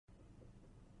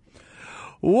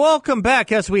Welcome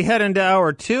back as we head into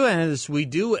hour two. And as we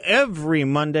do every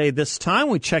Monday this time,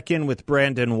 we check in with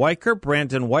Brandon Weichert.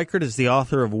 Brandon Weichert is the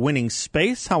author of Winning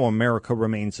Space, How America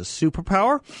Remains a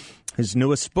Superpower. His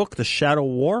newest book, The Shadow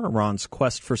War, Iran's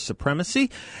Quest for Supremacy.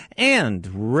 And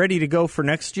ready to go for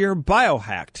next year,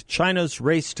 Biohacked, China's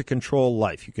Race to Control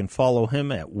Life. You can follow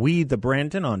him at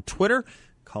WeTheBrandon on Twitter.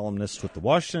 Columnist with the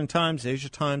Washington Times, Asia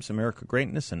Times, America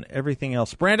Greatness, and everything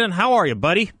else. Brandon, how are you,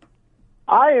 buddy?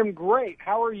 I am great.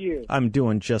 How are you? I'm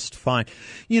doing just fine.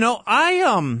 You know,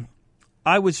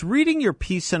 I was reading your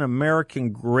piece in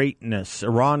American Greatness.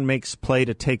 Iran makes play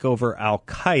to take over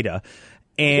Al-Qaeda.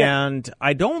 And yeah.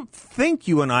 I don't think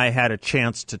you and I had a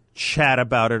chance to chat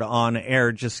about it on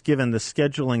air, just given the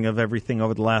scheduling of everything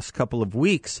over the last couple of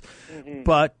weeks. Mm-hmm.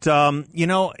 But,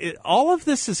 all of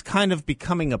this is kind of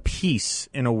becoming a piece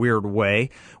in a weird way.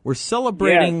 We're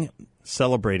celebrating.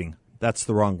 That's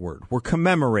the wrong word. We're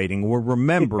commemorating, we're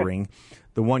remembering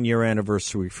the one-year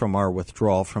anniversary from our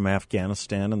withdrawal from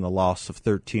Afghanistan and the loss of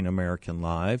 13 American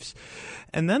lives.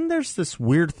 And then there's this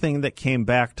weird thing that came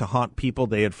back to haunt people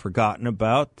they had forgotten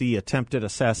about, the attempted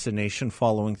assassination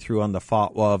following through on the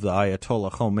fatwa of the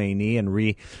Ayatollah Khomeini and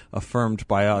reaffirmed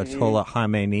by Ayatollah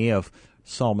Khamenei of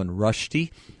Salman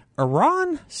Rushdie.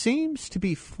 Iran seems to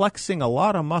be flexing a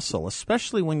lot of muscle,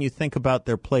 especially when you think about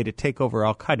their play to take over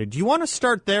Al-Qaeda. Do you want to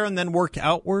start there and then work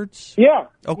outwards? Yeah.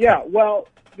 Okay. Yeah. Well,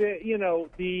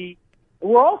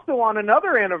 we're also on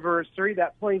another anniversary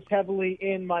that plays heavily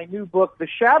in my new book, The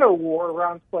Shadow War,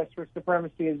 Iran's Quest for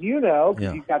Supremacy, as you know,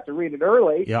 because you got to read it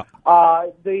early. Yeah.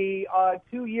 The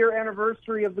 2-year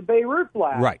anniversary of the Beirut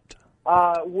blast. Right.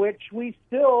 Which we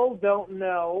still don't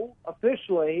know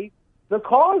officially the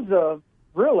cause of.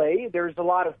 Really, there's a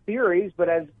lot of theories, but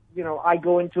as I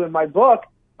go into in my book,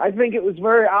 I think it was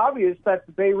very obvious that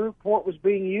the Beirut port was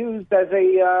being used as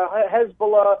a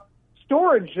Hezbollah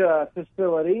storage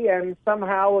facility, and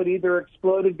somehow it either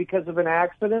exploded because of an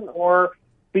accident or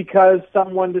because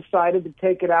someone decided to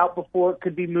take it out before it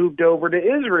could be moved over to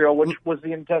Israel, which was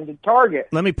the intended target.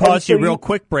 Let me pause you real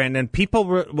quick, Brandon.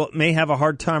 People may have a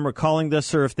hard time recalling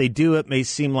this, or if they do, it may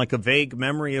seem like a vague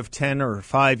memory of 10 or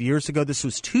 5 years ago. This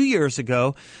was 2 years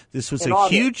ago. This was a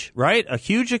huge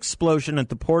explosion at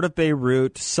the port of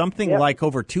Beirut. Something like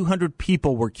over 200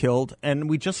 people were killed, and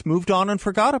we just moved on and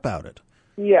forgot about it.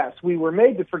 Yes, we were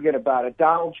made to forget about it.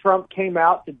 Donald Trump came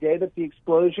out the day that the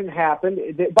explosion happened.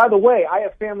 By the way, I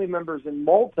have family members in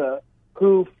Malta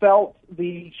who felt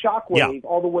the shockwave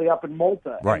all the way up in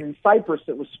Malta. Right. And in Cyprus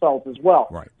it was felt as well.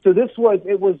 Right. So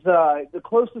it was the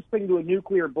closest thing to a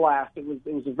nuclear blast. It was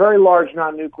a very large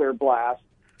non-nuclear blast.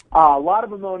 A lot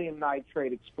of ammonium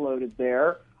nitrate exploded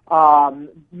there.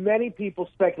 Many people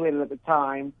speculated at the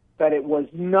time that it was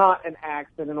not an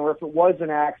accident, or if it was an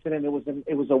accident,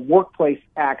 it was a workplace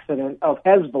accident of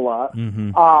Hezbollah.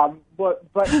 Mm-hmm.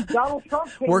 But Donald Trump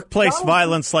workplace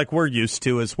violence like we're used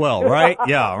to as well, right?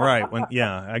 Yeah, right.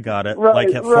 I got it. Right,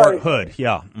 like at Fort Hood,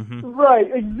 yeah. Mm-hmm.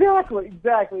 Right,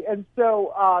 exactly. And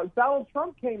so Donald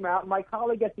Trump came out, and my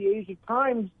colleague at the Asia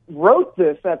Times wrote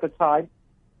this at the time.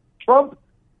 Trump,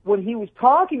 when he was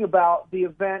talking about the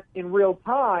event in real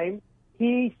time,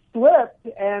 he slipped,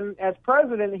 and as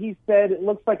president, he said, it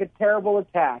looks like a terrible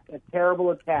attack.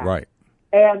 Right.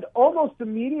 And almost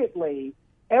immediately,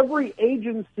 every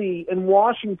agency in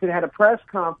Washington had a press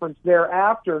conference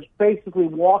thereafter, basically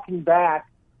walking back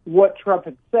what Trump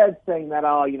had said, saying that,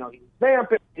 he was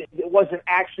vamping, it wasn't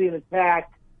actually an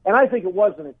attack. And I think it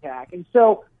was an attack. And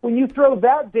so when you throw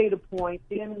that data point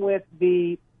in with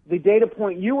the data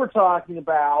point you were talking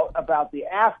about the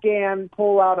Afghan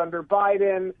pullout under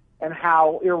Biden, and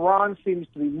how Iran seems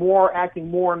to be acting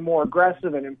more and more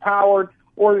aggressive and empowered,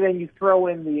 or then you throw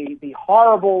in the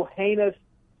horrible, heinous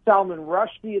Salman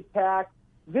Rushdie attack.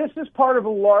 This is part of a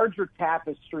larger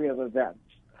tapestry of events.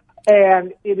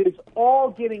 And it is all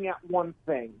getting at one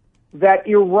thing, that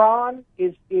Iran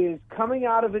is coming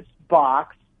out of its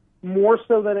box more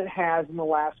so than it has in the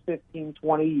last 15,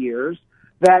 20 years,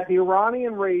 that the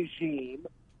Iranian regime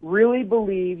really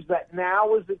believes that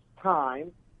now is its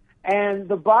time. And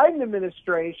the Biden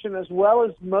administration, as well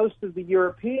as most of the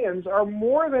Europeans, are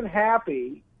more than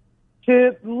happy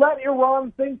to let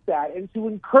Iran think that and to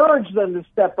encourage them to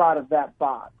step out of that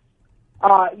box.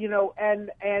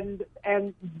 And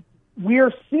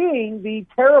we're seeing the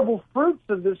terrible fruits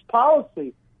of this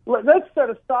policy. Let's set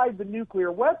aside the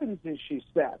nuclear weapons issue,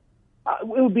 Seth. It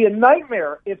would be a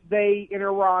nightmare if they in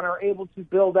Iran are able to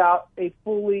build out a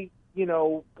fully,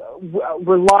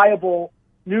 reliable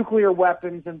nuclear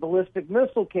weapons and ballistic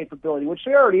missile capability, which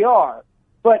they already are.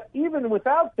 But even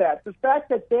without that, the fact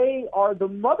that they are the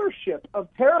mothership of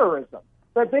terrorism,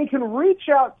 that they can reach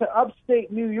out to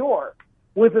upstate New York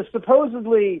with a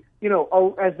supposedly,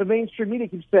 as the mainstream media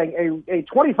keeps saying, a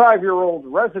 25-year-old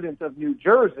resident of New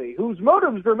Jersey whose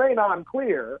motives remain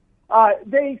unclear.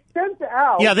 They sent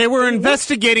out... Yeah, they were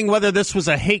investigating whether this was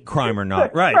a hate crime or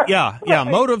not. Right, yeah.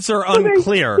 Motives are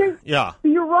unclear. The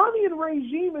Iranian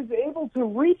regime is able to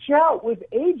reach out with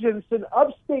agents in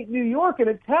upstate New York and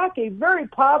attack a very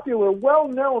popular,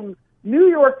 well-known New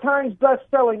York Times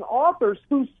best-selling author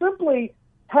who simply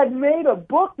had made a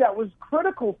book that was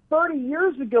critical 30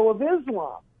 years ago of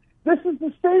Islam. This is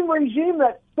the same regime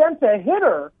that sent a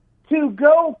hitter to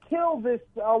go kill this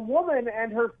woman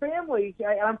and her family.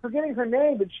 I'm forgetting her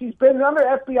name, but she's been under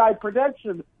FBI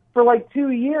protection for like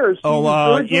 2 years. I'm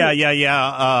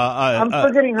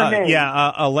forgetting her name.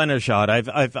 Alenajad.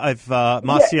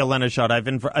 Masih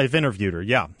Alenajad. I've interviewed her.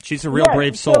 Yeah, she's a real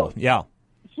brave soul. Yeah.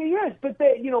 She is, but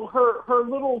her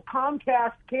little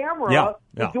Comcast camera,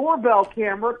 the doorbell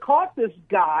camera, caught this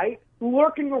guy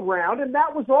lurking around, and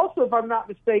that was also, if I'm not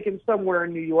mistaken, somewhere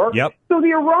in New York. Yep. So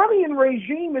the Iranian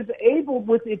regime is able,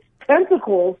 with its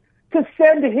tentacles, to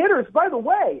send hitters. By the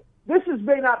way,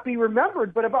 may not be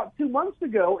remembered, but about 2 months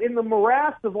ago, in the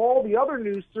morass of all the other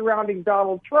news surrounding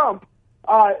Donald Trump,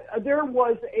 there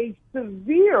was a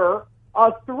severe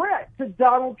threat to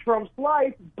Donald Trump's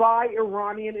life by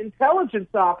Iranian intelligence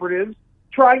operatives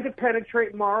trying to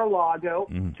penetrate Mar-a-Lago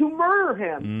to murder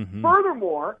him. Mm-hmm.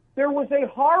 Furthermore, there was a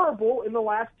horrible, in the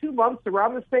last 2 months,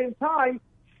 around the same time,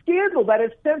 scandal that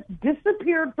has since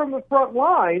disappeared from the front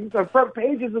lines, or front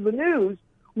pages of the news,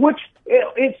 which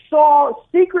it saw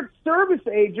Secret Service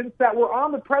agents that were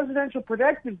on the Presidential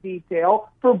Protective Detail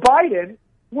for Biden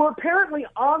were apparently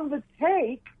on the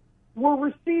take, were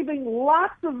receiving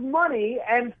lots of money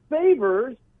and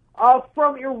favors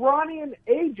from Iranian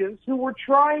agents who were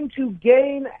trying to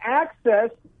gain access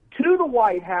to the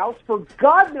White House for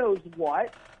God knows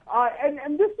what,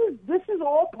 and this is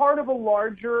all part of a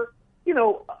larger,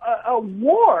 a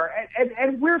war,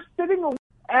 and we're sitting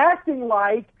acting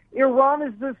like Iran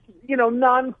is this,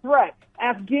 non-threat.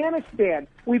 Afghanistan,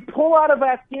 we pull out of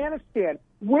Afghanistan.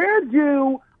 Where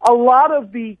do a lot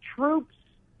of the troops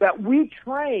that we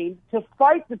trained to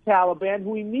fight the Taliban,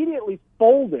 who immediately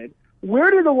folded,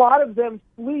 where did a lot of them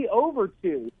flee over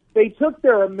to? They took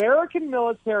their American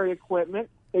military equipment,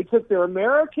 they took their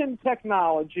American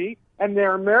technology and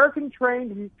their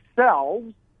American-trained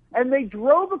selves, and they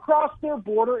drove across their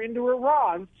border into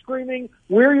Iran, screaming,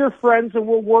 "We're your friends and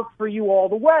we'll work for you all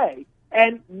the way."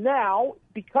 And now,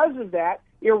 because of that,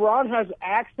 Iran has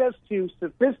access to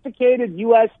sophisticated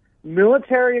U.S.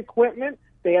 military equipment.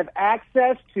 They have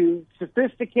access to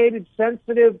sophisticated,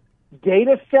 sensitive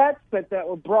data sets that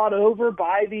were brought over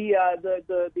by the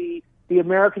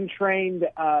American-trained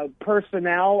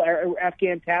personnel,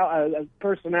 Afghan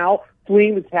personnel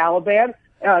fleeing the Taliban.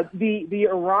 The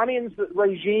Iranian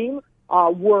regime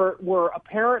were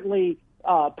apparently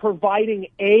providing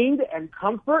aid and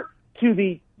comfort to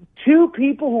the two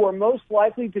people who are most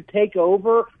likely to take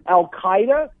over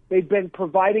Al-Qaeda. They've been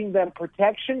providing them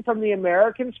protection from the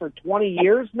Americans for 20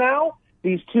 years now.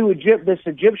 This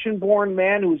Egyptian-born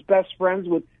man who is best friends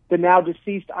with the now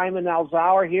deceased Ayman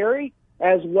al-Zawahiri,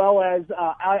 as well as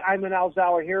Ayman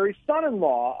al-Zawahiri's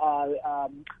son-in-law,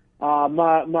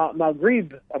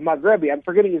 Maghrebi. I'm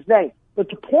forgetting his name. But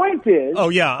the point is...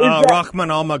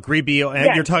 Rahman al-Maghrebi.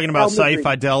 And you're talking about Saif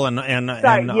Adel and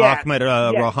Ahmed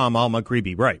Raham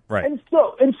al-Maghrebi. Right. And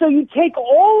so you take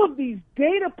all of these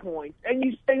data points and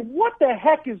you say, what the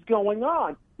heck is going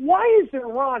on? Why is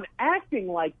Iran acting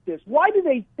like this? Why do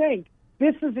they think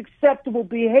this is acceptable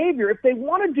behavior? If they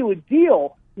want to do a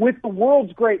deal with the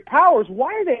world's great powers,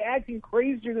 why are they acting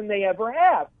crazier than they ever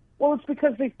have? Well, it's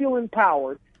because they feel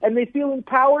empowered. And they feel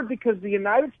empowered because the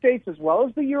United States, as well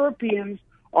as the Europeans,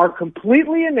 are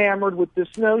completely enamored with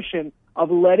this notion of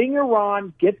letting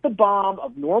Iran get the bomb,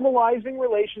 of normalizing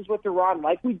relations with Iran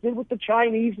like we did with the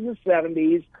Chinese in the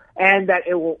 70s, and that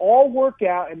it will all work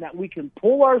out and that we can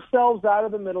pull ourselves out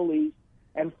of the Middle East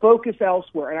and focus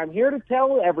elsewhere. And I'm here to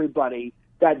tell everybody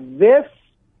that this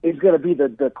is going to be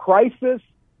the crisis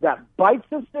that bites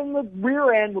us in the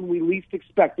rear end when we least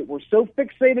expect it. We're so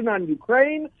fixated on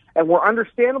Ukraine, and we're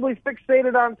understandably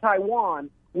fixated on Taiwan.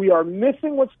 We are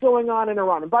missing what's going on in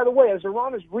Iran. And by the way, as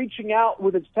Iran is reaching out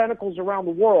with its tentacles around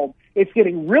the world, it's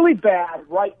getting really bad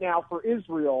right now for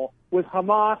Israel with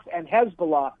Hamas and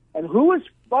Hezbollah. And who is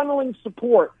funneling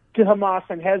support to Hamas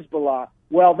and Hezbollah?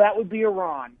 Well, that would be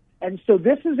Iran. And so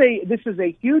this is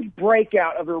a huge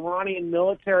breakout of Iranian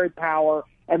military power,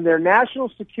 and their national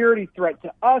security threat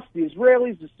to us, the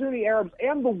Israelis, the Sunni Arabs,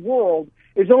 and the world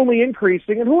is only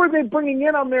increasing. And who are they bringing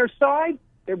in on their side?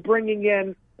 They're bringing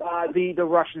in the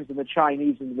Russians and the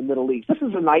Chinese into the Middle East. This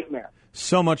is a nightmare.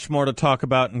 So much more to talk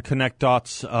about and connect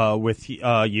dots with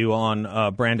you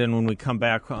on, Brandon, when we come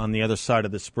back on the other side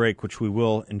of this break, which we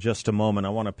will in just a moment. I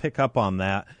want to pick up on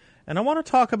that, and I want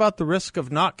to talk about the risk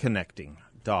of not connecting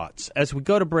dots. As we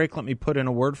go to break, let me put in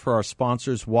a word for our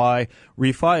sponsors,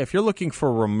 Refi. If you're looking for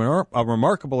a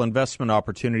remarkable investment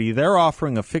opportunity, they're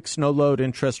offering a fixed no-load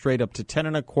interest rate up to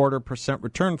 10.25%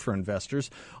 return for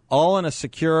investors, all in a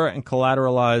secure and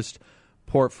collateralized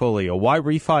portfolio.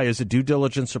 Refi is a due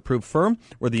diligence approved firm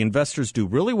where the investors do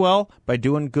really well by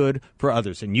doing good for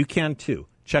others, and you can too.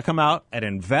 Check them out at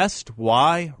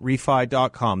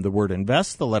investYrefi.com. The word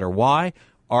invest, the letter Y,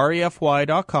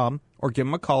 REFY.com, or give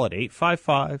them a call at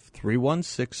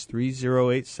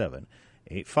 855-316-3087.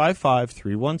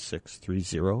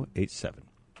 855-316-3087.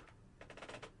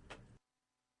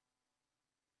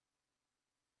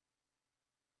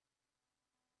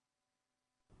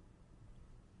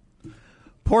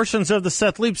 Portions of the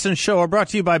Seth Leibsohn Show are brought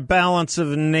to you by Balance of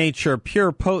Nature,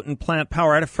 pure, potent plant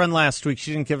power. I had a friend last week.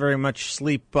 She didn't get very much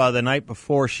sleep the night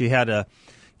before. She had to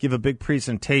give a big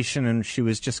presentation, and she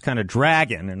was just kind of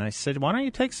dragging. And I said, why don't you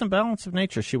take some Balance of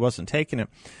Nature? She wasn't taking it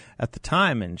at the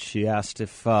time, and she asked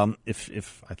if I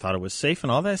thought it was safe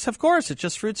and all that. I said, of course, it's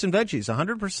just fruits and veggies,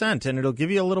 100%, and it'll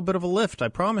give you a little bit of a lift, I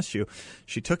promise you.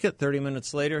 She took it. 30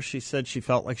 minutes later, she said she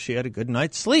felt like she had a good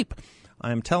night's sleep.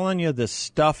 I'm telling you, this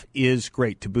stuff is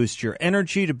great to boost your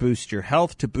energy, to boost your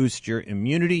health, to boost your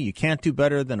immunity. You can't do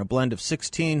better than a blend of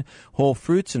 16 whole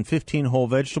fruits and 15 whole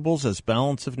vegetables, as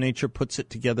Balance of Nature puts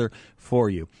it together for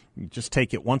you. You just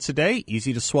take it once a day,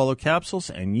 easy to swallow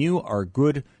capsules, and you are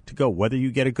good to go, whether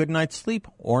you get a good night's sleep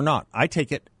or not. I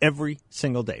take it every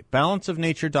single day.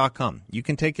 Balanceofnature.com. You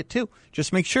can take it too.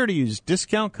 Just make sure to use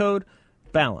discount code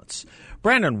BALANCE.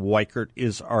 Brandon Weichert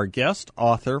is our guest,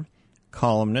 author,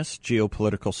 columnist,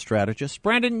 geopolitical strategist.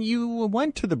 Brandon, you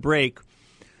went to the break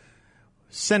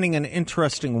sending an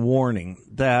interesting warning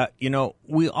that,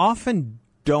 we often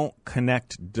don't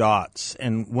connect dots,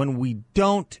 and when we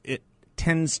don't, it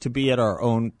tends to be at our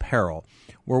own peril.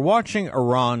 We're watching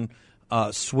Iran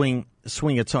swing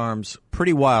its arms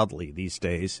pretty wildly these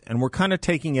days, and we're kind of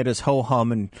taking it as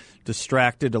ho-hum and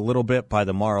distracted a little bit by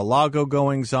the Mar-a-Lago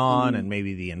goings-on and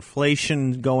maybe the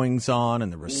inflation goings-on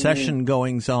and the recession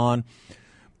goings-on.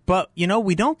 But,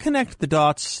 we don't connect the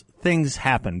dots. Things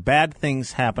happen. Bad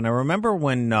things happen. I remember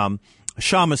when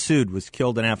Shah Massoud was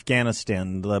killed in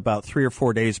Afghanistan about 3 or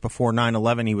 4 days before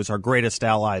 9/11. He was our greatest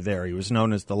ally there. He was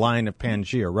known as the Lion of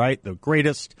Panjshir, right? The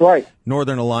greatest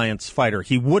Northern Alliance fighter.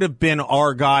 He would have been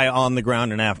our guy on the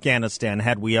ground in Afghanistan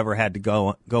had we ever had to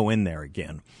go in there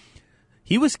again.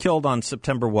 He was killed on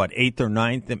September, 8th or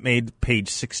 9th? It made page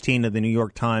 16 of the New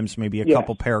York Times, maybe a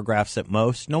couple paragraphs at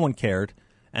most. No one cared,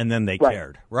 and then they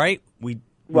cared, right? We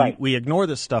ignore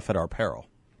this stuff at our peril.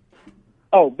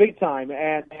 Oh, big time.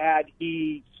 And had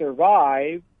he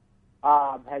survived,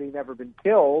 had he never been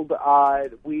killed,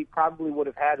 we probably would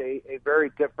have had a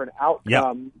very different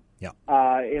outcome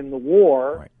in the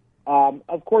war. Right.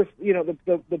 Of course,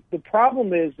 the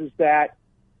problem is that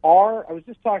I was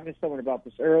just talking to someone about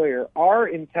this earlier, our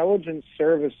intelligence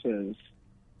services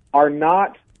are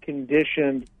not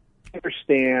conditioned to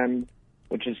understand,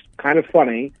 which is kind of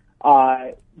funny,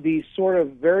 these sort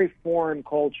of very foreign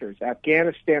cultures.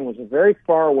 Afghanistan was a very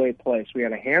faraway place. We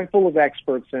had a handful of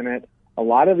experts in it. A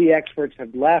lot of the experts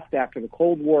had left after the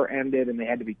Cold War ended, and they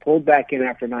had to be pulled back in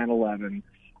after 9/11.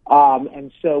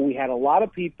 And so we had a lot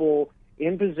of people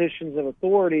in positions of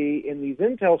authority in these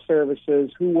intel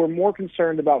services who were more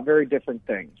concerned about very different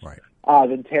things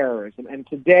than terrorism. And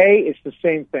today it's the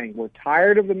same thing. We're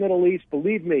tired of the Middle East.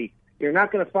 Believe me, you're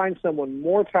not going to find someone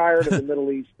more tired of the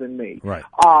Middle East than me. Right.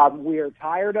 We are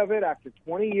tired of it after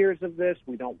 20 years of this.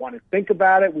 We don't want to think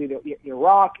about it.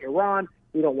 Iraq, Iran,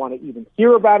 we don't want to even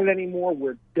hear about it anymore.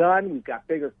 We're done. We've got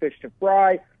bigger fish to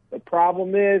fry. The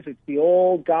problem is it's the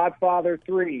old Godfather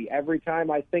 3. Every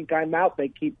time I think I'm out, they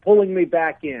keep pulling me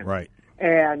back in. Right.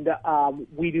 And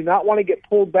we do not want to get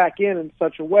pulled back in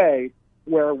such a way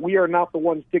where we are not the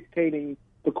ones dictating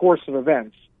the course of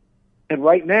events. And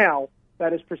right now,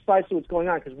 that is precisely what's going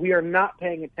on because we are not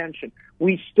paying attention.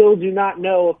 We still do not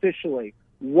know officially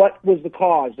what was the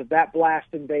cause of that blast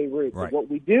in Beirut. Right. But what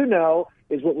we do know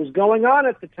is what was going on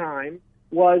at the time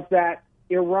was that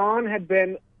Iran had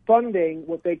been funding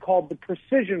what they called the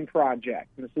Precision Project.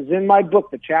 And this is in my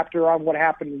book, the chapter on what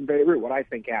happened in Beirut, what I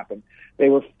think happened. They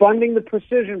were funding the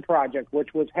Precision Project,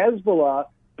 which was Hezbollah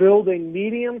building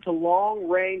medium to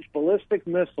long-range ballistic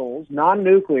missiles,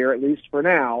 non-nuclear at least for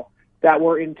now, that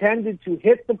were intended to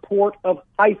hit the port of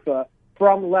Haifa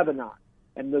from Lebanon.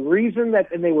 And the reason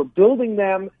and they were building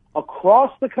them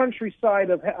across the countryside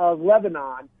of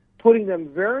Lebanon, putting them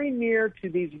very near to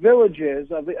these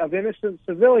villages of innocent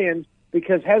civilians,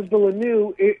 because Hezbollah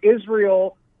knew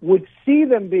Israel would see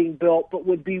them being built, but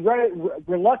would be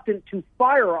reluctant to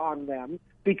fire on them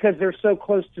because they're so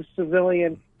close to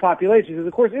civilian populations. Because,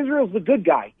 of course, Israel's the good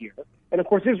guy here. And, of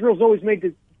course, Israel's always made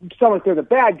it sound like they're the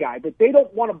bad guy, but they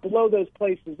don't want to blow those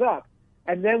places up.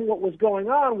 And then what was going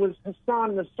on was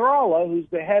Hassan Nasrallah, who's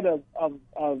the head of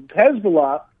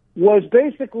Hezbollah, was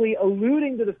basically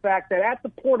alluding to the fact that at the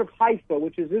port of Haifa,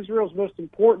 which is Israel's most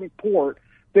important port,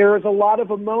 there is a lot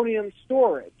of ammonium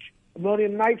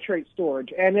nitrate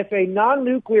storage. And if a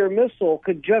non-nuclear missile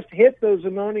could just hit those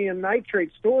ammonium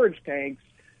nitrate storage tanks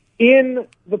in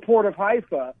the port of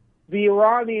Haifa, the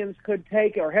Iranians could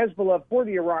take, or Hezbollah for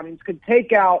the Iranians, could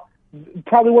take out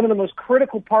probably one of the most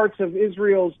critical parts of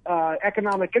Israel's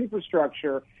economic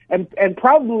infrastructure, and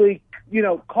probably,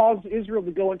 cause Israel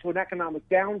to go into an economic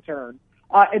downturn.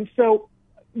 And so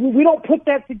we don't put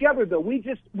that together, though. We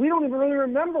don't even really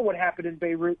remember what happened in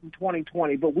Beirut in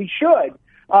 2020, but we should.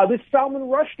 This Salman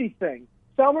Rushdie thing.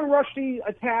 Salman Rushdie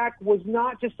attack was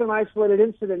not just an isolated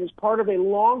incident. It's part of a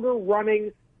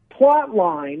longer-running plot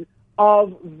line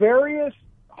of various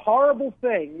horrible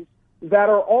things that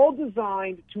are all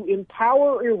designed to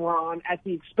empower Iran at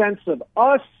the expense of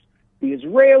us, the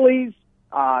Israelis,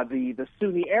 the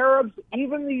Sunni Arabs,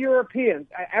 even the Europeans,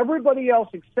 everybody else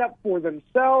except for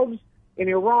themselves in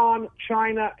Iran,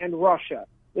 China, and Russia.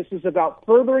 This is about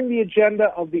furthering the agenda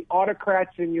of the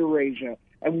autocrats in Eurasia.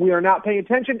 And we are not paying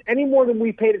attention any more than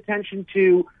we paid attention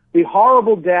to the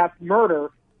horrible murder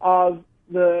of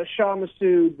the Shah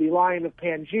Massoud, the Lion of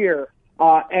Panjshir,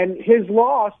 and his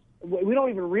loss. We don't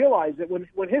even realize that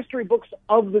when history books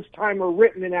of this time are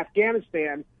written in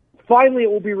Afghanistan, finally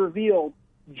it will be revealed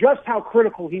just how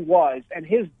critical he was. And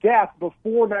his death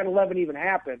before 9/11 even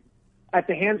happened at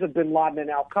the hands of bin Laden and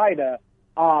al-Qaeda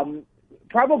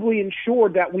probably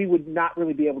ensured that we would not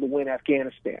really be able to win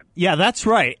Afghanistan. Yeah, that's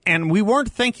right. And we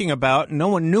weren't thinking about, no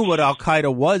one knew what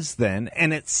al-Qaeda was then.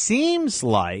 And it seems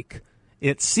like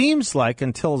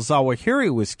until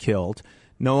Zawahiri was killed,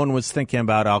 no one was thinking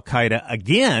about al-Qaeda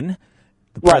again.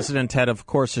 The president had, of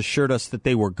course, assured us that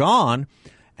they were gone.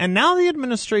 And now the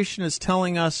administration is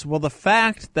telling us, well, the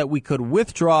fact that we could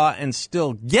withdraw and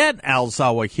still get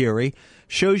al-Zawahiri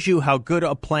shows you how good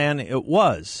a plan it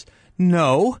was.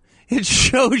 No, it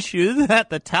shows you that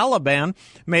the Taliban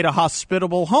made a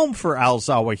hospitable home for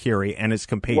al-Zawahiri and his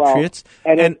compatriots,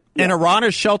 and Iran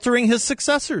is sheltering his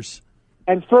successors.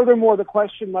 And furthermore, the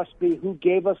question must be, who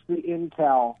gave us the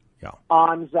intel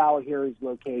on Zawahiri's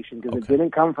location? Because it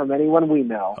didn't come from anyone we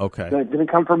know. Okay. It didn't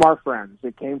come from our friends.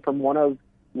 It came from one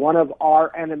of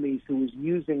our enemies who was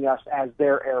using us as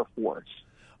their air force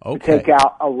to take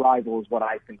out a rival, is what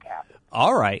I think happened.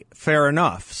 All right, fair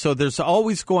enough. So there's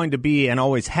always going to be and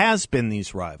always has been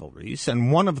these rivalries,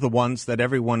 and one of the ones that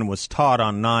everyone was taught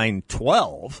on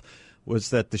 9/12 was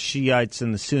that the Shiites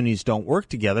and the Sunnis don't work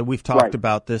together. We've talked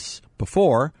about this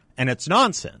before, and it's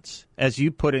nonsense. As you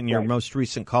put in your most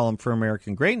recent column for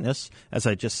American Greatness, as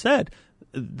I just said,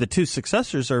 the two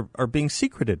successors are being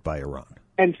secreted by Iran.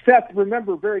 And Seth,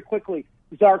 remember very quickly,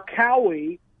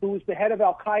 Zarqawi, who was the head of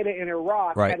al-Qaeda in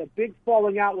Iraq, had a big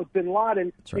falling out with bin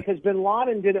Laden because bin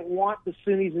Laden didn't want the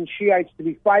Sunnis and Shiites to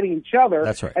be fighting each other.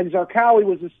 That's right. And Zarqawi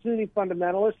was a Sunni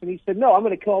fundamentalist, and he said, no, I'm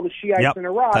going to kill all the Shiites in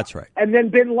Iraq. That's right. And then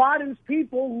bin Laden's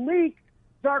people leaked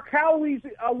Zarqawi's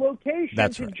location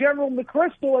to General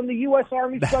McChrystal and the U.S.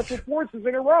 Army Special Forces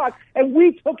in Iraq, and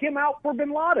we took him out for bin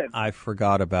Laden. I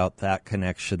forgot about that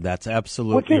connection. That's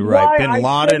absolutely right. Bin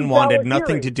Laden wanted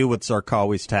nothing to do with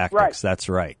Zarqawi's tactics. Right. That's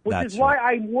right. Which is why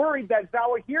I'm worried that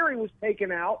Zawahiri was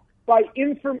taken out by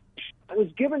information that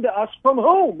was given to us from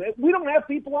whom? We don't have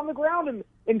people on the ground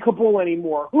in Kabul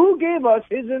anymore. Who gave us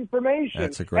his information?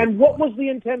 That's a great and what was the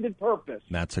intended purpose?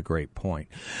 That's a great point.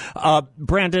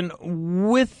 Brandon,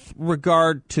 with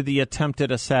regard to the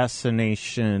attempted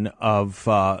assassination of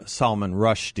Salman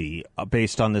Rushdie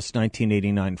based on this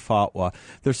 1989 fatwa,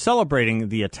 they're celebrating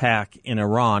the attack in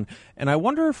Iran. And I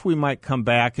wonder if we might come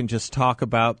back and just talk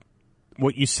about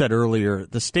what you said earlier,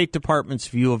 the State Department's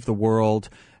view of the world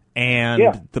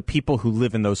and the people who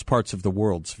live in those parts of the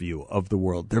world's view of the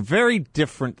world. They're very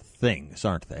different things,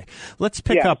 aren't they? Let's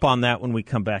pick up on that when we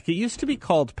come back. It used to be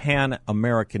called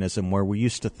Pan-Americanism, where we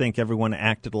used to think everyone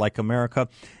acted like America.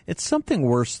 It's something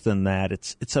worse than that.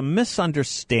 It's a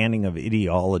misunderstanding of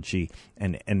ideology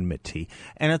and enmity.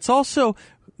 And it's also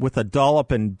with a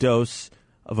dollop and dose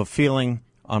of a feeling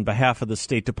on behalf of the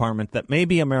State Department that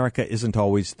maybe America isn't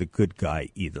always the good guy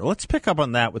either. Let's pick up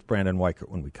on that with Brandon Weichert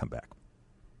when we come back.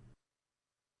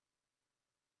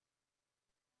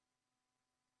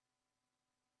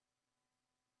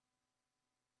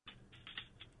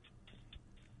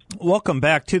 Welcome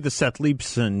back to the Seth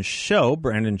Leibsohn Show.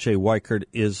 Brandon J. Weichert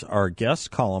is our guest,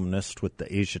 columnist with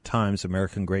the Asia Times,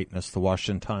 American Greatness, the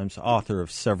Washington Times, author of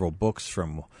several books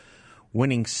from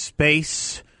Winning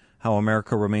Space, How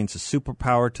America Remains a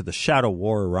Superpower, to The Shadow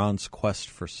War, Iran's Quest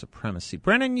for Supremacy.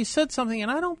 Brandon, you said something,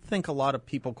 and I don't think a lot of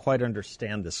people quite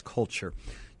understand this culture.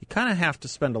 You kind of have to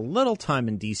spend a little time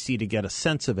in D.C. to get a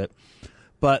sense of it,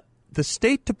 but the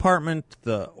State Department,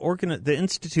 the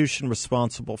institution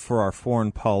responsible for our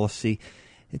foreign policy,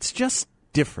 it's just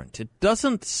different. It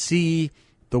doesn't see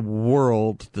the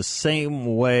world the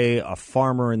same way a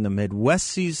farmer in the Midwest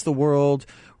sees the world,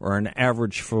 or an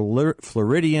average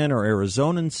Floridian or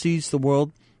Arizonan sees the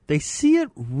world. They see it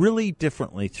really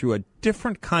differently through a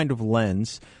different kind of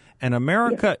lens, and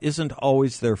America isn't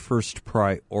always their first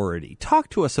priority. Talk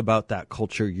to us about that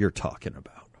culture you're talking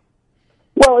about.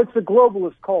 Well, it's a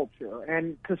globalist culture,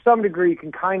 and to some degree you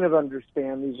can kind of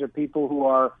understand. These are people who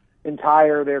are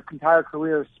their entire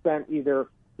career spent either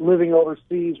living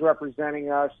overseas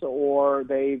representing us, or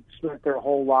they've spent their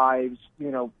whole lives,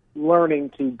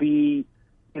 learning to be,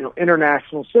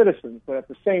 international citizens. But at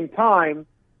the same time,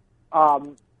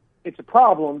 it's a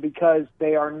problem because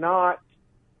they are not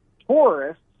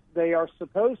tourists. They are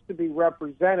supposed to be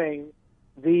representing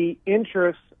the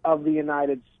interests of the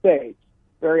United States.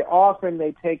 Very often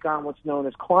they take on what's known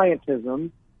as clientism,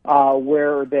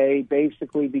 where they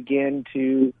basically begin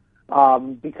to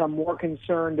become more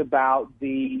concerned about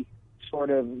the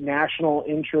sort of national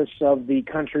interests of the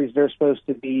countries they're supposed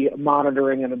to be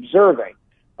monitoring and observing.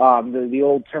 The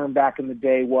old term back in the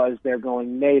day was they're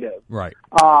going native. Right.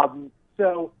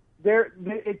 So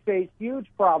it's a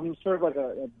huge problem, sort of like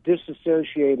a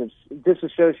disassociative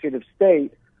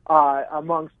state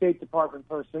among State Department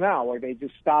personnel, where they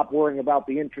just stop worrying about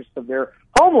the interests of their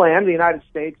homeland, the United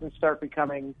States, and start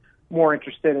becoming more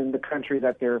interested in the country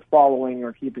that they're following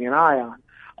or keeping an eye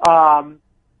on.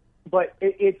 But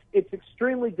it's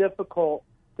extremely difficult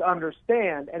to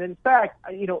understand. And in fact,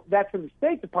 that's in the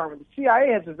State Department. The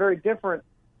CIA has a very different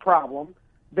problem.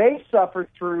 They suffer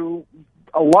through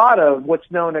a lot of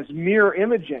what's known as mirror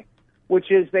imaging,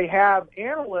 which is they have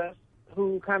analysts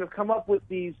who kind of come up with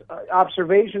these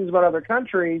observations about other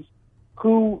countries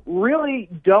who really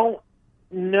don't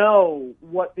know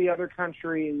what the other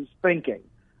country is thinking.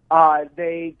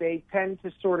 They tend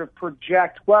to sort of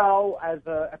project,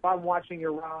 if I'm watching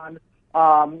Iran, if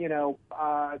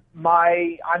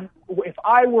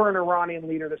I were an Iranian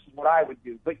leader, this is what I would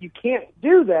do. But you can't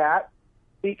do that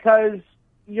because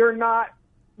you're not.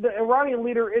 The Iranian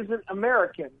leader isn't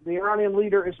American. The Iranian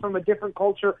leader is from a different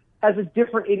culture, has a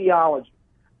different ideology.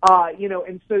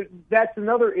 And so that's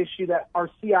another issue that our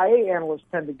CIA analysts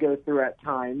tend to go through at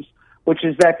times, which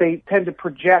is that they tend to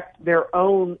project their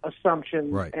own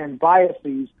assumptions and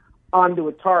biases onto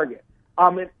a target.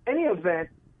 In any event,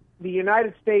 the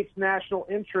United States national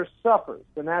interest suffers.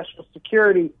 The national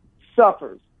security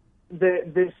suffers.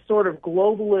 This sort of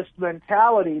globalist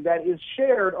mentality that is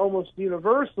shared almost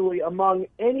universally among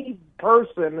any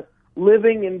person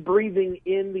living and breathing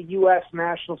in the U.S.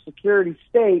 national security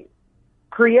state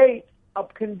creates a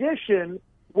condition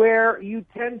where you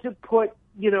tend to put,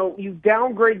 you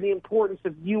downgrade the importance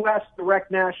of U.S.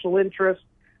 direct national interest.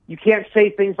 You can't say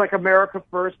things like America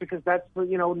first because that's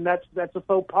a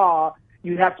faux pas.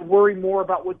 You have to worry more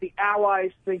about what the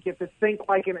allies think. You have to think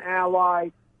like an ally.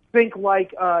 Think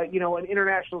like, an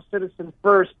international citizen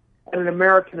first and an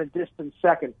American a distant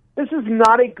second. This is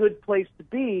not a good place to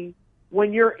be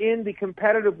when you're in the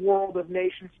competitive world of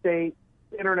nation-state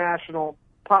international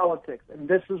politics. And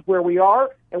this is where we are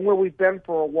and where we've been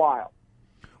for a while.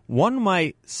 One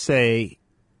might say,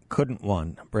 couldn't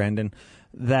one, Brandon,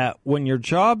 that when your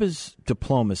job is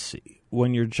diplomacy,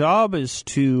 when your job is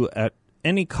to, at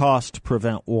any cost,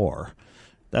 prevent war,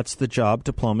 that's the job,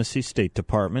 diplomacy, State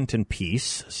Department, and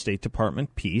peace. State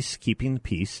Department, peace, keeping the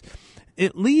peace.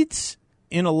 It leads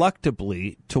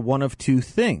ineluctably to one of two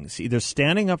things, either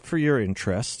standing up for your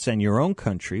interests and your own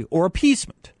country, or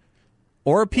appeasement.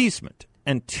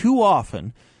 And too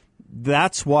often,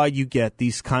 that's why you get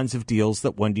these kinds of deals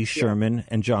that Wendy Sherman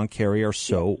and John Kerry are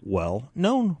so well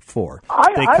known for.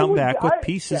 They come back with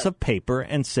pieces of paper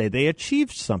and say they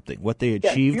achieved something. What they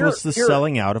achieved was the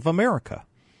selling out of America.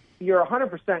 You're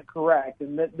 100% correct,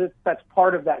 and that's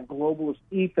part of that globalist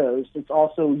ethos. It's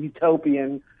also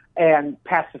utopian and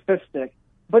pacifistic.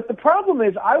 But the problem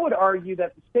is, I would argue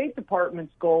that the State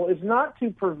Department's goal is not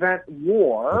to prevent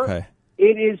war. Okay.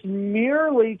 It is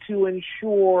merely to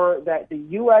ensure that the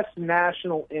U.S.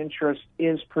 national interest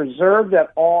is preserved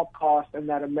at all costs and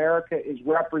that America is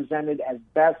represented as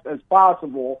best as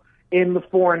possible in the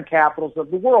foreign capitals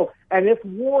of the world. And if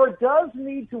war does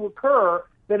need to occur,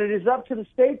 then it is up to the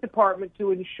State Department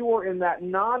to ensure in that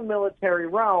non-military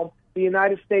realm the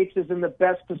United States is in the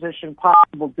best position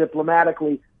possible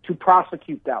diplomatically to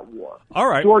prosecute that war. All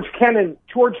right. George Kennan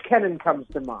comes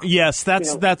to mind. Yes,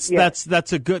 that's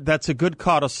a good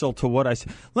codicil to what I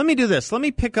said. Let me do this. Let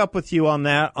me pick up with you on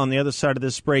that on the other side of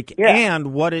this break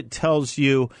and what it tells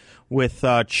you with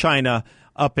China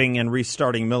upping and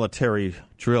restarting military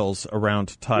drills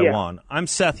around Taiwan. Yeah. I'm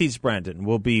Seth. He's Brandon.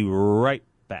 We'll be right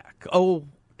back. Oh,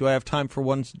 do I have time for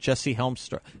one Jesse Helms?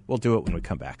 We'll do it when we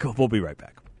come back. We'll be right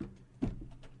back.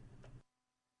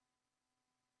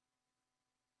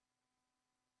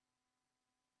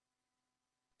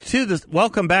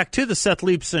 Welcome back to the Seth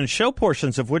Leibson Show,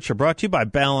 portions of which are brought to you by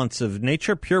Balance of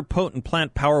Nature, pure potent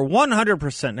plant power,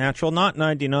 100% natural, not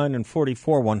 99 and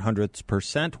 44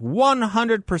 100%,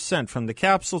 100% from the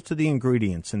capsule to the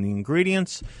ingredients. And the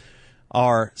ingredients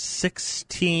are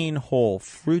 16 whole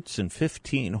fruits and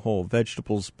 15 whole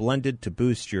vegetables blended to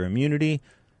boost your immunity,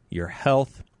 your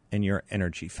health, and your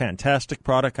energy. Fantastic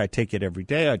product. I take it every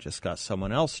day. I just got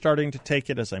someone else starting to take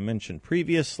it, as I mentioned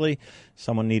previously.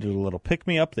 Someone needed a little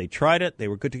pick-me-up. They tried it. They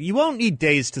were good to. You won't need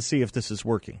days to see if this is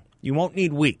working. You won't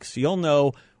need weeks. You'll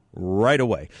know right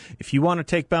away. If you want to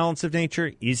take Balance of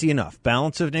Nature, easy enough.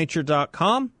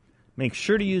 Balanceofnature.com. Make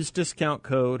sure to use discount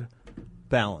code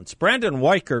BALANCE. Brandon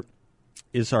Weichert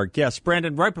is our guest.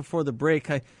 Brandon, right before the break,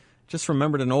 I just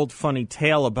remembered an old funny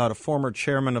tale about a former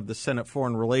chairman of the Senate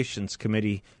Foreign Relations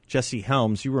Committee, Jesse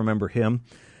Helms. You remember him.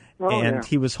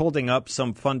 He was holding up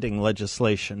some funding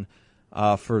legislation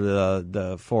for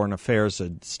the Foreign Affairs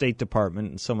State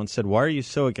Department. And someone said, "Why are you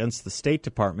so against the State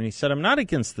Department?" He said, "I'm not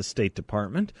against the State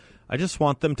Department. I just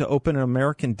want them to open an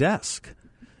American desk."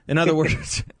 In other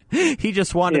words, he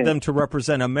just wanted them to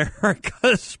represent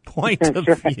America's point of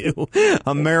view,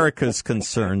 America's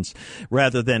concerns,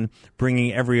 rather than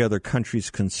bringing every other country's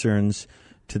concerns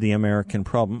to the American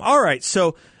problem. All right,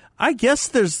 so I guess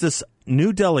there's this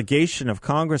new delegation of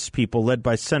Congress people led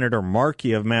by Senator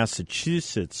Markey of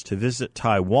Massachusetts to visit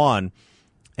Taiwan.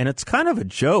 And it's kind of a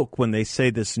joke when they say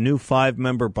this new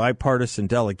 5-member bipartisan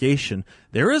delegation.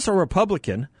 There is a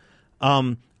Republican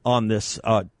on this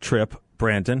trip,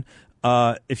 Brandon.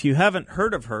 If you haven't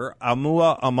heard of her,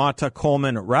 Amua Amata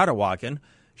Coleman Radawagan,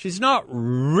 she's not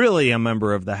really a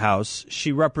member of the House.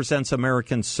 She represents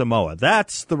American Samoa.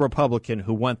 That's the Republican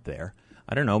who went there.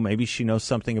 I don't know, maybe she knows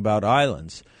something about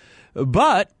islands.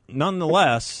 But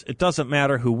nonetheless, it doesn't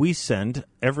matter who we send.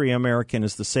 Every American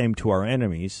is the same to our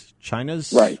enemies.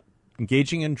 China's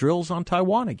engaging in drills on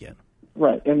Taiwan again.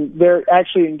 Right, and they're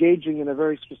actually engaging in a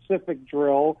very specific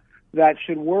drill that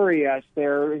should worry us.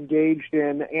 They're engaged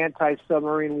in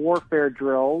anti-submarine warfare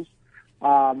drills.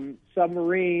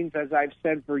 Submarines, as I've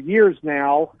said for years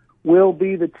now, will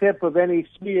be the tip of any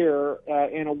spear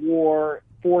in a war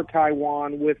for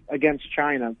Taiwan against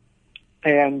China.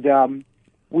 And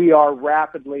we are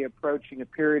rapidly approaching a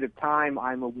period of time,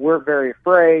 we're very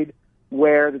afraid,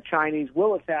 where the Chinese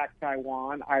will attack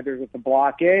Taiwan, either with a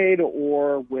blockade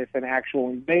or with an actual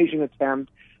invasion attempt.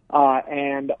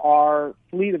 And our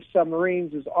fleet of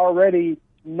submarines is already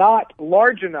not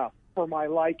large enough for my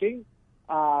liking.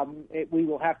 We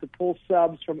will have to pull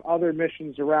subs from other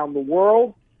missions around the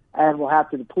world, and we'll have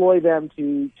to deploy them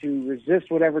to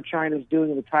resist whatever China's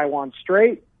doing in the Taiwan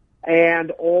Strait.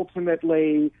 And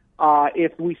ultimately,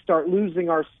 if we start losing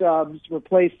our subs,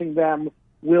 replacing them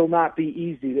will not be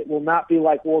easy. It will not be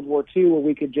like World War II where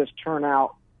we could just turn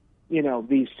out,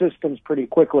 these systems pretty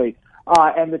quickly.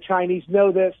 And the Chinese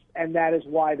know this, and that is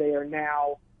why they are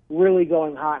now really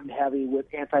going hot and heavy with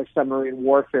anti-submarine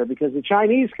warfare, because the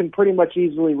Chinese can pretty much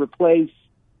easily replace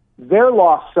their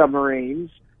lost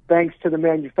submarines thanks to the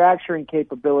manufacturing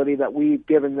capability that we've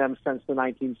given them since the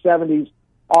 1970s.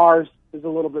 Ours is a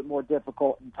little bit more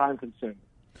difficult and time-consuming.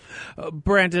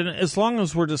 Brandon, as long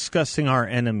as we're discussing our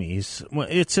enemies,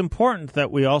 it's important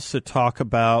that we also talk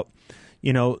about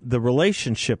the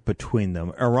relationship between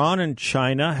them. Iran and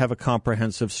China have a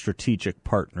comprehensive strategic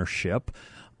partnership.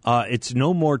 It's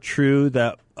no more true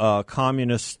that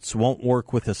communists won't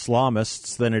work with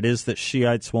Islamists than it is that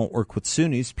Shiites won't work with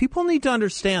Sunnis. People need to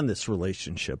understand this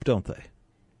relationship, don't they?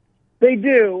 They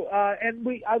do, and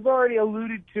I've already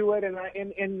alluded to it. And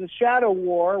in the Shadow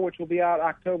War, which will be out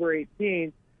October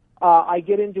 18th, I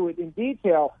get into it in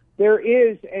detail. There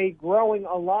is a growing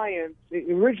alliance.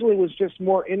 It originally was just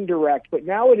more indirect, but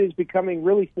now it is becoming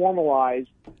really formalized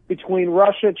between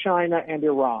Russia, China, and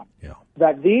Iran. Yeah.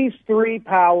 That these three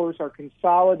powers are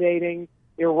consolidating.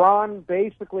 Iran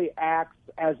basically acts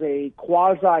as a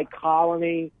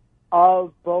quasi-colony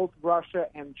of both Russia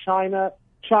and China.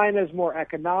 China is more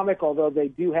economic, although they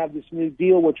do have this new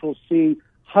deal, which will see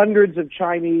hundreds of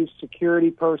Chinese security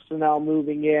personnel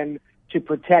moving in to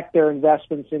protect their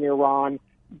investments in Iran.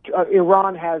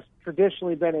 Iran has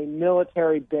traditionally been a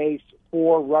military base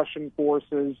for Russian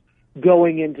forces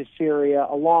going into Syria,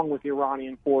 along with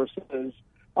Iranian forces.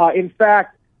 In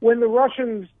fact, when the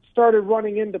Russians started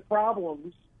running into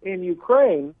problems in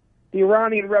Ukraine, the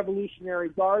Iranian Revolutionary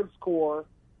Guards Corps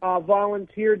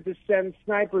volunteered to send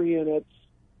sniper units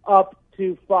up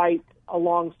to fight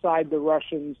alongside the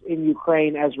Russians in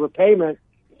Ukraine as repayment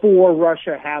for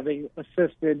Russia having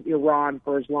assisted Iran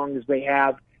for as long as they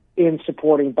have in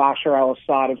supporting Bashar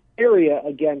al-Assad of Syria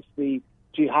against the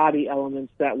jihadi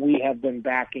elements that we have been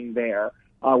backing there,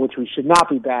 which we should not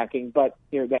be backing, but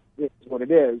that is what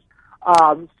it is.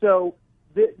 So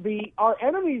our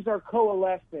enemies are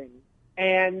coalescing,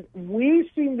 and we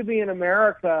seem to be in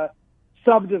America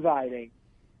subdividing,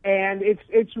 and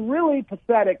it's really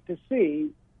pathetic to see.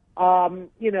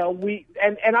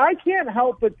 I can't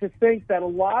help but to think that a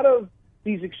lot of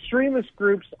these extremist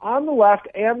groups on the left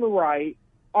and the right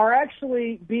are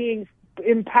actually being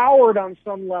empowered on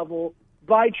some level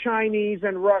by Chinese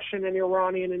and Russian and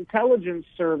Iranian intelligence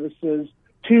services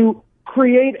to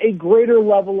create a greater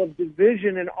level of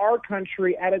division in our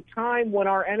country at a time when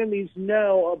our enemies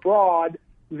know abroad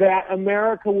that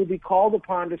America will be called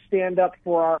upon to stand up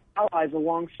for our allies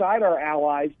alongside our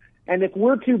allies. And if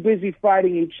we're too busy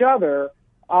fighting each other,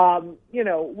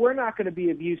 we're not going to be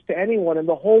of use to anyone, and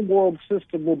the whole world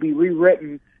system will be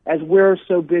rewritten as we're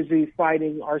so busy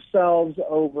fighting ourselves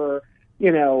over,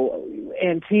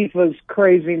 Antifa's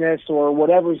craziness or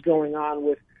whatever's going on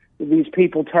with these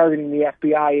people targeting the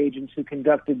FBI agents who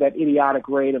conducted that idiotic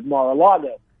raid of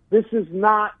Mar-a-Lago. This is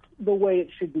not the way it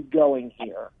should be going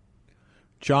here.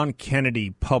 John Kennedy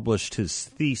published his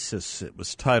thesis. It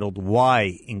was titled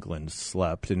Why England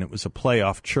Slept, and it was a play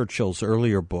off Churchill's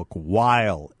earlier book,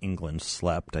 While England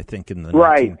Slept, I think in the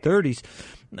 1930s.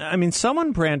 I mean,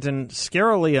 someone, Brandon,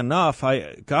 scarily enough,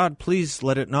 God, please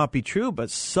let it not be true,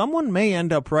 but someone may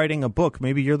end up writing a book,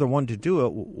 maybe you're the one to do it,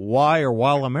 Why or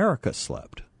While America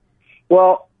Slept.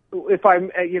 Well, if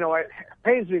it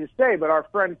pains me to say, but our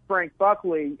friend Frank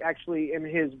Buckley, actually in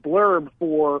his blurb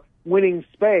for Winning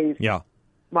Space,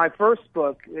 my first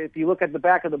book, if you look at the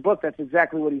back of the book, that's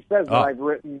exactly what he says, that I've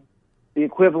written the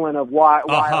equivalent of Why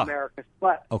America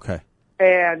Slept. Okay.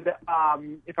 And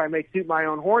if I may toot my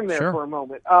own horn there for a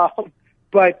moment.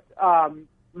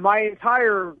 My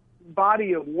entire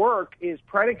body of work is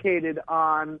predicated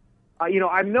on,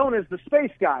 I'm known as the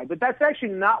space guy, but that's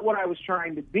actually not what I was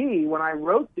trying to be when I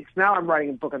wrote this. Now I'm writing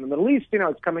a book on the Middle East.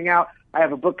 It's coming out. I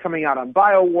have a book coming out on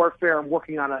biowarfare. I'm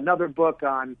working on another book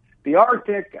on the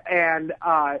Arctic, and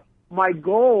my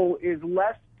goal is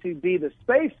less to be the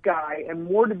space guy and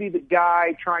more to be the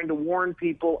guy trying to warn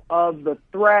people of the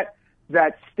threat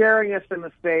that's staring us in the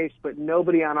face, but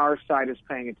nobody on our side is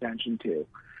paying attention to.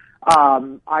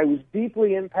 I was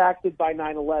deeply impacted by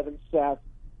 9/11, Seth,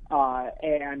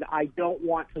 and I don't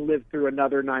want to live through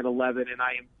another 9/11, and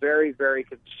I am very, very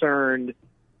concerned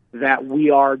that we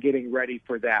are getting ready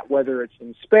for that, whether it's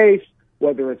in space,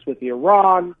 whether it's with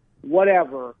Iran,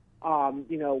 whatever.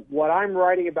 What I'm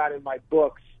writing about in my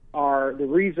books are the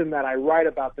reason that I write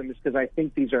about them is because I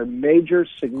think these are major,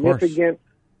 significant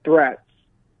threats,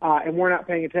 and we're not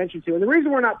paying attention to. And the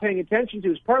reason we're not paying attention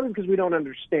to is partly because we don't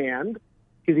understand,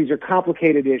 because these are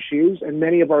complicated issues, and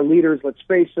many of our leaders, let's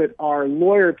face it, are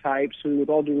lawyer types who, with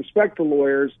all due respect to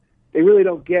lawyers, they really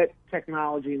don't get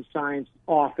technology and science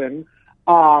often.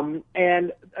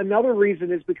 And another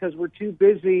reason is because we're too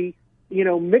busy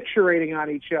micturating on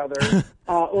each other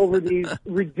over these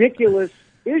ridiculous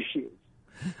issues.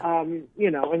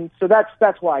 And so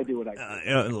that's why I do what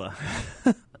I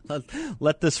do.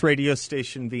 Let this radio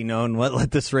station be known,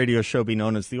 let this radio show be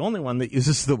known as the only one that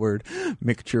uses the word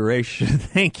micturation.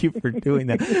 Thank you for doing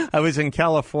that. I was in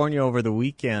California over the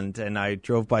weekend, and I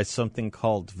drove by something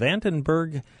called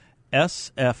Vandenberg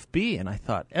SFB, and I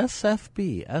thought,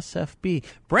 SFB.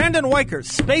 Brandon Weichert,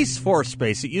 Space Force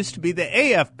Space. It used to be the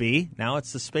AFB. Now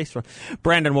it's the Space Force.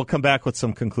 Brandon, we'll come back with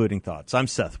some concluding thoughts. I'm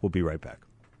Seth. We'll be right back.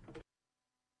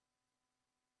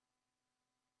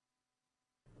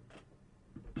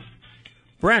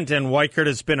 Brandon Weichert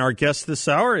has been our guest this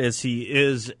hour, as he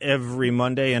is every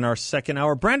Monday in our second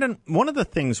hour. Brandon, one of the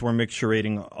things we're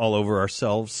micturating all over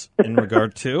ourselves in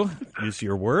regard to, use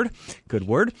your word, good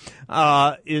word,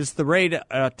 is the raid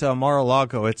at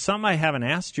Mar-a-Lago. It's something I haven't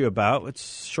asked you about.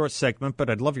 It's a short segment, but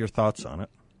I'd love your thoughts on it.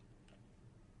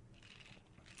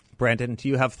 Brandon, do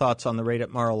you have thoughts on the raid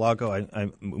at Mar-a-Lago? I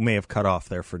may have cut off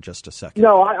there for just a second.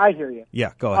 No, I hear you.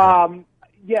 Yeah, go ahead.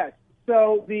 Yes.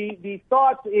 So the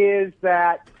thought is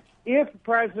that if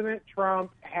President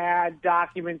Trump had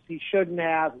documents he shouldn't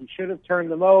have. He should have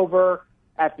turned them over.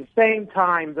 At the same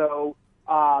time, though,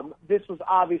 this was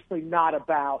obviously not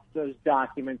about those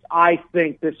documents. I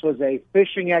think this was a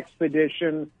fishing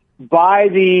expedition by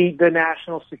the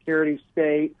national security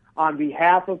state on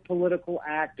behalf of political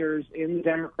actors in the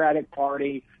Democratic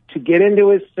Party to get into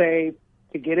his safe,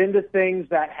 to get into things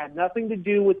that had nothing to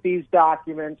do with these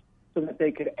documents so that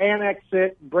they could annex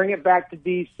it, bring it back to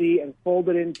D.C., and fold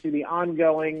it into the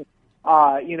ongoing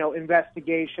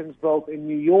investigations both in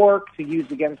New York to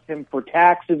use against him for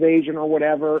tax evasion or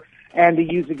whatever, and to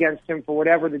use against him for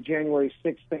whatever the January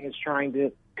 6th thing is trying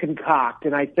to concoct.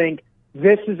 And I think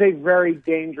this is a very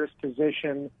dangerous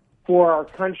position for our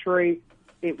country.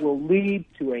 It will lead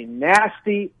to a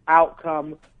nasty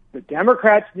outcome. The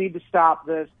Democrats need to stop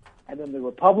this, and then the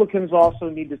Republicans also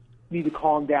need to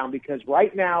calm down, because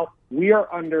right now we are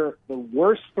under the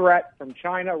worst threat from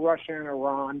China, Russia, and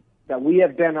Iran that we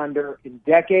have been under in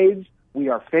decades. We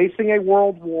are facing a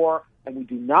world war, and we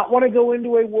do not want to go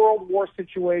into a world war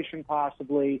situation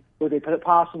possibly with a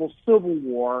possible civil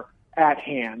war at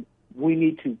hand. We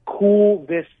need to cool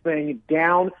this thing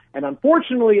down, and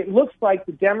unfortunately it looks like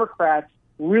the Democrats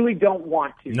really don't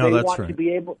want to. No, they want right. to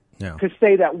be able to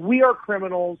say that we are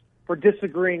criminals for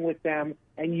disagreeing with them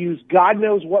and use God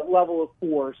knows what level of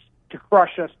force to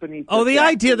crush us beneath. Oh, the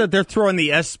idea that they're throwing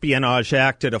the Espionage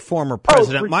Act at a former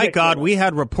president. My God, we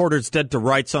had reporters dead to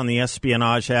rights on the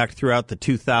Espionage Act throughout the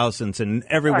 2000s, and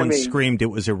everyone screamed it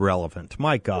was irrelevant.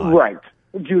 My God. Right.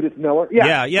 Judith Miller.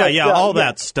 Yeah, all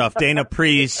that stuff. Dana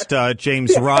Priest,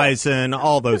 James Risen,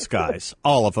 all those guys,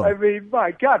 all of them. I mean,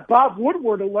 my God, Bob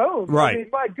Woodward alone. Right. I mean,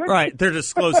 my goodness. Right. They're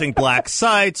disclosing black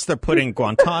sites. They're putting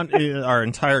our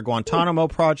entire Guantanamo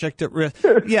project at risk.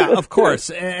 Yeah, of course.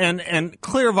 And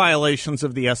clear violations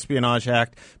of the Espionage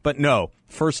Act. But no.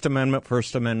 First Amendment,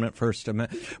 First Amendment, First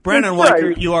Amendment. Brandon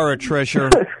Weichert, you are a treasure.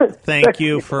 Thank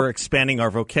you for expanding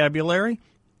our vocabulary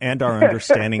and our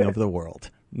understanding of the world.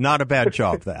 Not a bad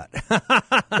job, that.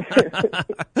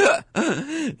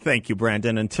 Thank you,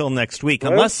 Brandon. Until next week,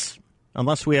 unless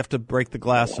we have to break the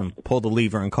glass and pull the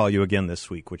lever and call you again this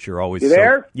week, which you're always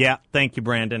there? Yeah, thank you,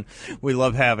 Brandon. We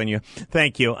love having you.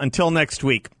 Thank you. Until next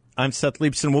week, I'm Seth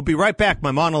Leibson. We'll be right back.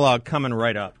 My monologue coming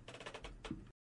right up.